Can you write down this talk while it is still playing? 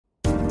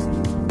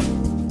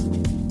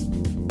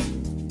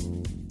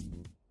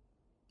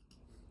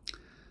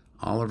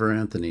Oliver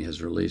Anthony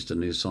has released a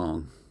new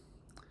song.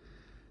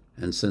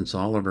 And since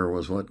Oliver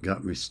was what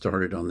got me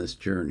started on this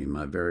journey,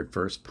 my very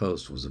first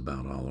post was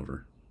about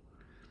Oliver.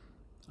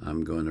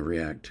 I'm going to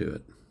react to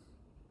it.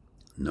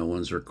 No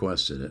one's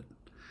requested it,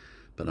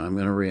 but I'm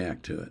going to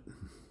react to it.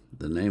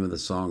 The name of the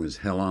song is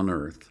Hell on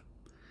Earth,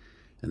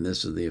 and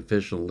this is the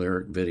official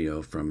lyric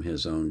video from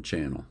his own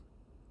channel.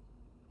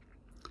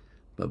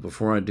 But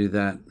before I do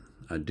that,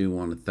 I do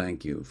want to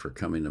thank you for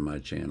coming to my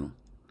channel.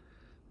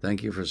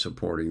 Thank you for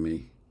supporting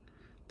me.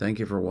 Thank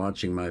you for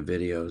watching my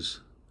videos.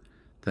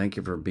 Thank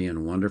you for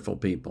being wonderful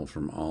people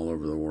from all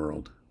over the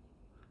world.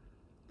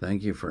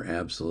 Thank you for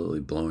absolutely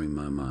blowing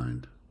my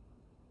mind.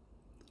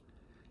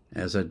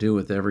 As I do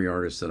with every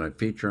artist that I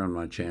feature on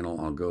my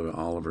channel, I'll go to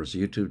Oliver's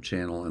YouTube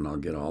channel and I'll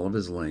get all of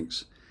his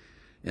links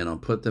and I'll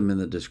put them in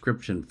the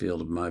description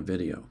field of my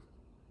video.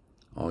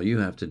 All you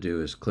have to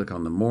do is click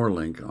on the More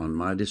link on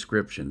my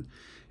description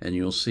and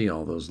you'll see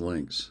all those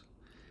links.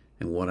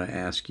 And what I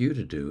ask you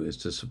to do is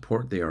to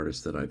support the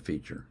artists that I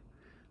feature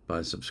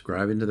by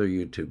subscribing to their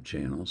YouTube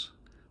channels,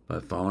 by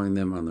following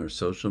them on their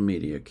social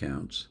media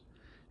accounts,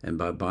 and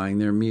by buying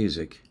their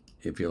music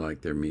if you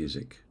like their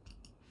music.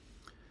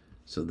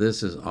 So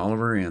this is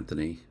Oliver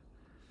Anthony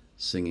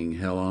singing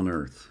Hell on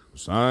Earth.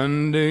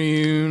 Son, do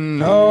you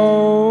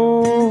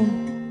know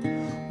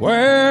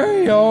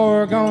where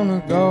you're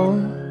gonna go?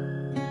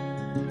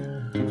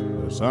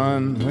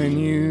 Son, when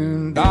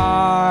you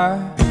die,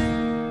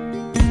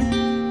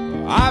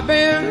 I've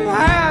been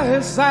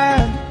that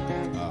sad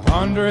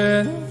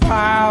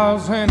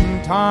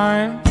 100,000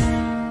 times.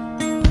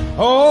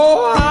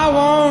 Oh, I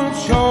won't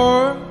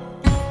sure,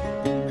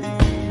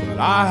 but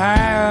I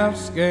have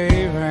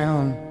skate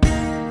round,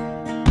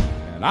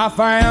 and I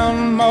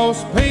found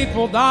most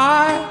people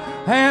die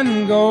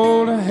and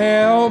go to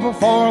hell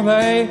before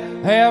they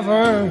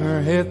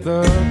ever hit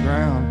the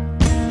ground,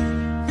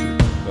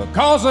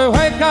 because they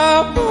wake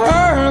up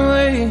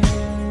early,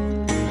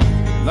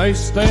 they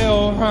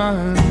still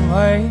run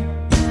late.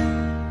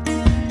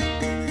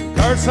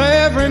 Curse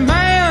every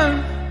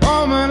man,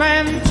 woman,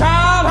 and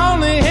child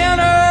on the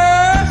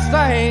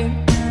interstate.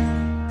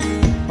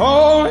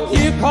 Oh,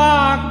 you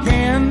clock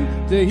in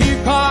till you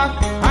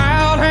clock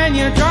out and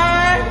you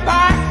drive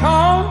back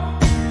home.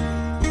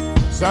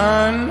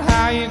 Son,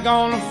 how you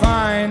gonna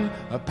find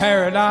a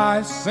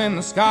paradise in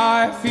the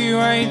sky if you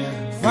ain't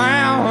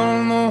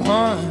found the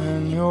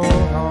one you're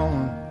on?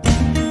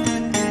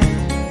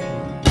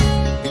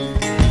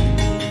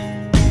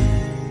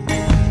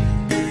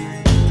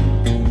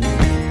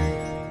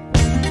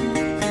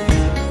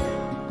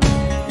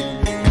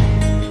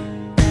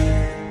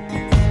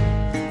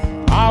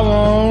 I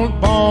wasn't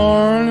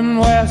born in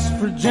West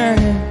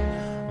Virginia,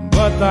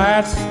 but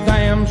that's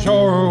damn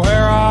sure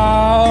where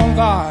I'll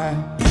die.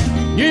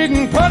 You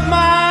can put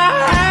my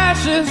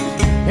ashes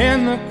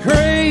in the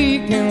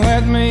creek and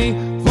let me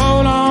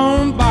float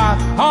on by.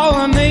 All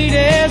I need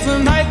is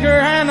an acre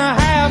and a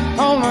half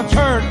on a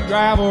church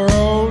gravel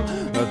road,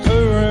 a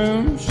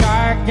two-room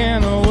shack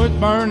and a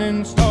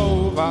wood-burning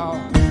stove. I'll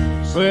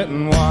sit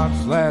and watch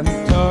that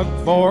Tuck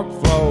Fork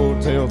flow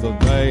till the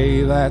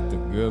day that the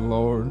good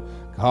Lord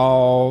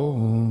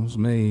calls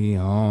me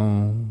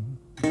home.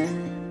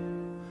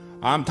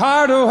 I'm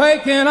tired of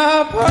waking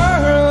up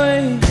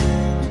early and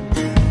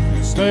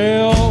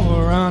still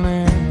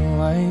running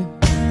late,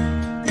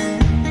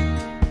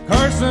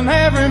 cursing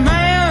every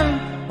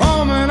man,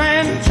 woman,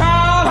 and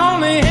child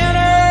on the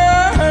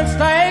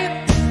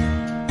interstate.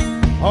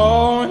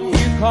 Oh, and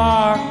you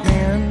clock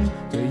in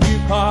till you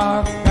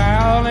clock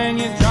out and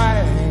you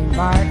drag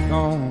back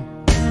home.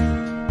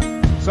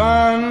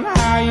 Son,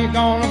 how you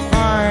gonna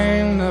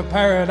find a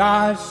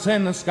paradise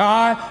in the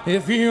sky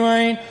if you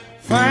ain't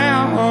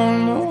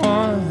found the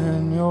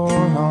one you're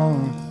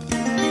on?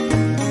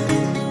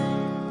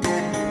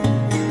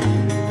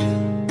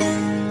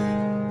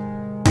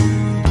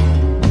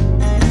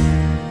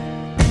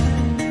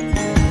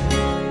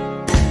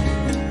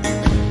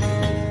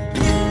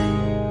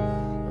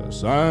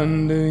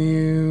 Son, do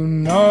you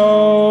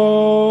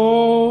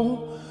know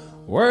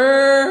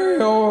where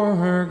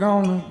you're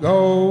gonna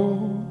go?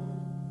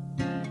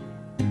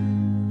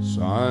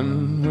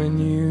 Son, when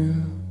you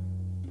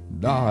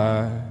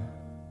die.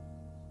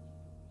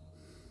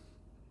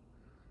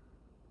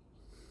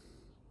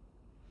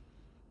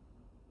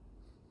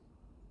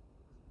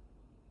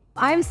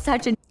 I'm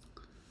such a...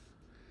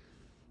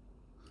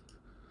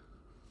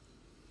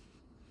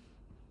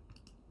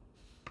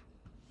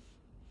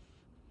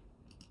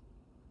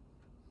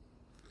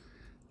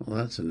 Well,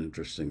 that's an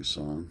interesting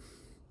song.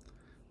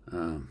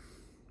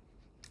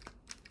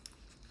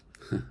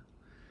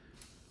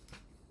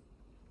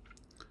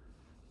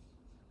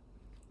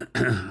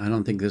 I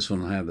don't think this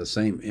one will have the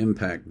same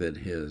impact that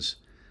his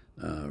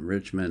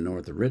Richmond,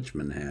 North of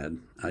Richmond had.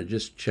 I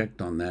just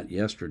checked on that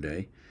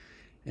yesterday,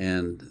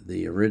 and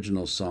the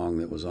original song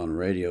that was on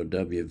Radio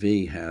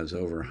WV has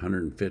over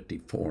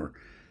 154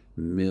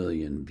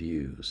 million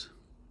views.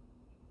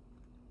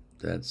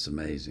 That's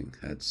amazing.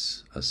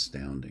 That's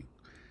astounding.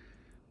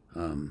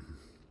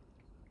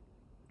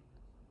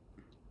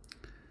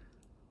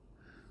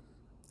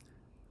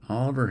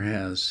 Oliver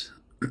has,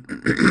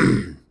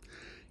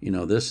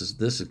 this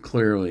is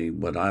clearly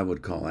what I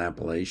would call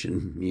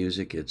Appalachian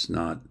music. It's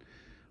not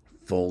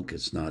folk,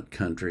 it's not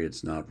country,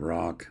 it's not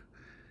rock.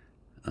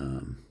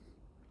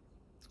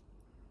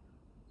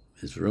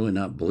 It's really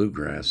not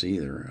bluegrass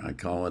either. I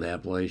call it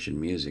Appalachian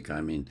music.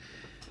 I mean,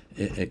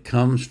 it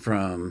comes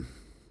from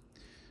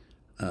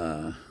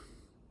the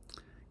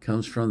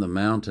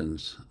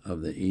mountains of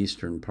the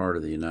eastern part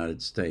of the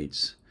United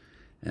States,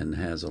 and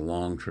has a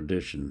long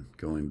tradition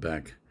going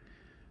back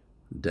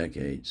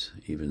decades,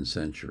 even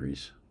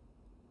centuries,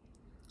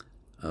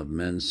 of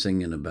men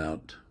singing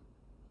about,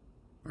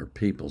 or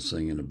people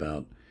singing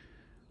about,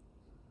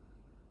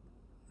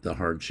 the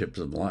hardships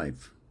of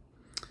life.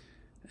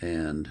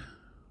 And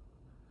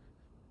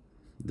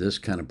this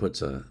kind of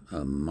puts a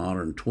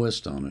modern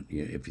twist on it,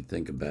 if you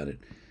think about it.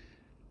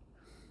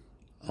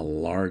 A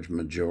large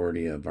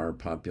majority of our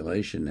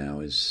population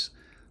now is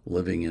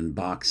living in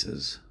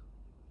boxes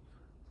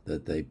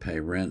that they pay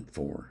rent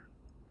for,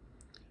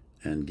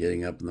 and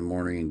getting up in the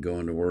morning and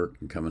going to work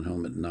and coming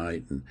home at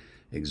night and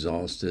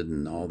exhausted,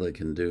 and all they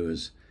can do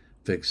is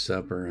fix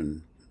supper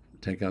and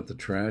take out the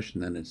trash,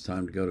 and then it's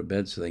time to go to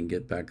bed so they can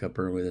get back up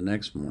early the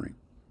next morning.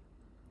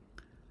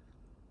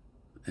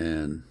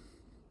 And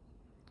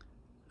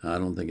I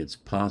don't think it's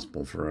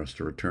possible for us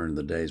to return to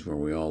the days where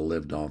we all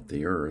lived off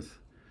the earth,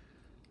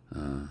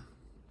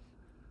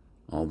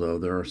 although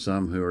there are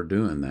some who are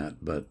doing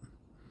that. But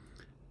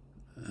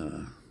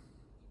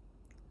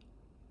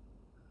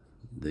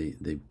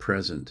the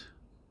present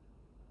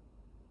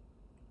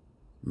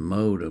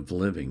mode of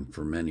living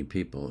for many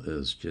people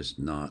is just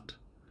not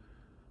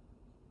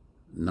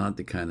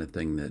the kind of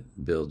thing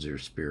that builds your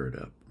spirit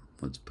up.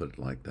 Let's put it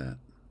like that.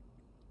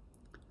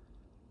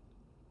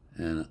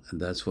 And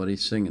that's what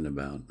he's singing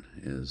about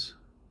is,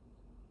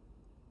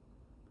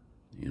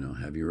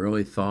 have you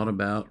really thought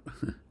about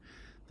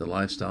the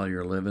lifestyle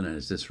you're living, and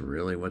is this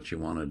really what you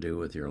want to do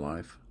with your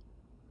life?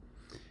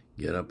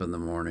 Get up in the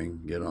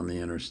morning, get on the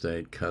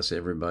interstate, cuss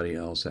everybody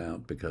else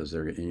out because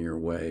they're in your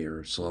way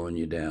or slowing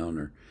you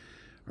down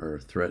or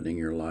threatening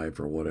your life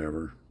or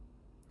whatever,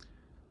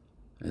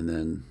 and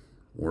then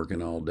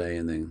working all day,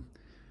 and then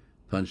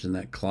punching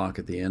that clock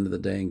at the end of the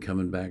day and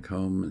coming back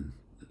home and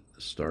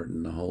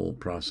starting the whole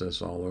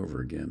process all over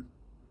again.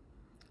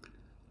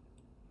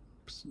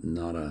 It's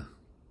not a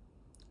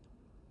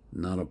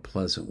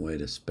pleasant way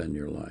to spend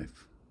your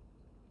life.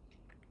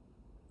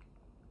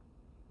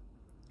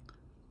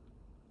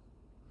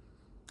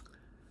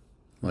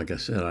 Like I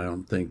said, I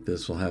don't think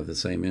this will have the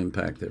same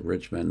impact that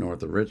Richmond,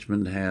 north of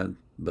Richmond had,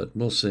 but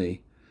we'll see.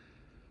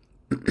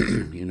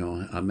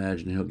 I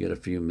imagine he'll get a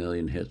few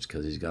million hits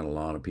because he's got a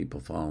lot of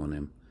people following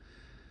him.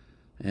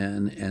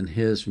 And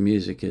his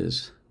music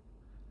is,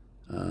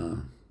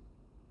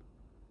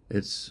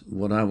 it's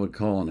what I would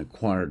call an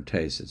acquired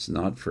taste. It's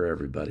not for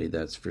everybody,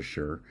 that's for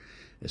sure.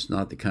 It's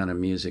not the kind of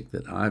music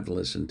that I've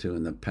listened to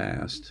in the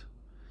past,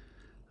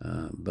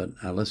 but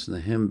I listen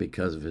to him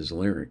because of his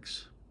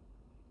lyrics.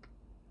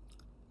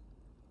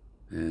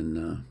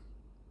 And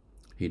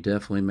he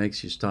definitely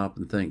makes you stop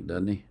and think,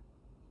 doesn't he?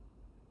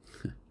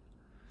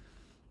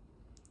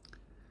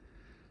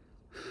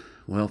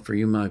 Well, for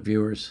you, my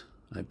viewers,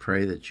 I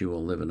pray that you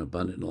will live an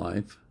abundant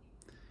life,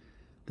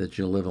 that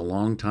you'll live a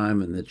long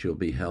time, and that you'll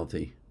be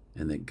healthy,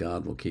 and that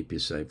God will keep you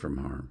safe from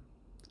harm.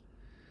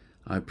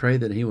 I pray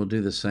that he will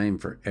do the same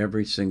for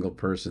every single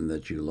person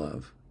that you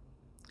love.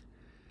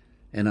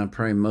 And I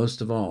pray most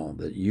of all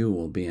that you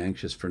will be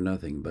anxious for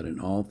nothing, but in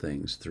all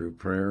things, through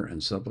prayer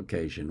and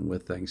supplication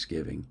with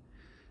thanksgiving,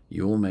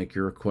 you will make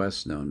your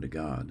requests known to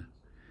God,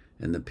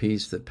 and the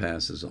peace that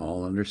passes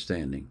all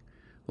understanding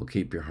will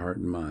keep your heart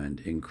and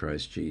mind in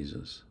Christ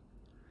Jesus.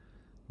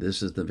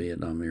 This is the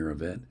Vietnam Era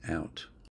Vet out.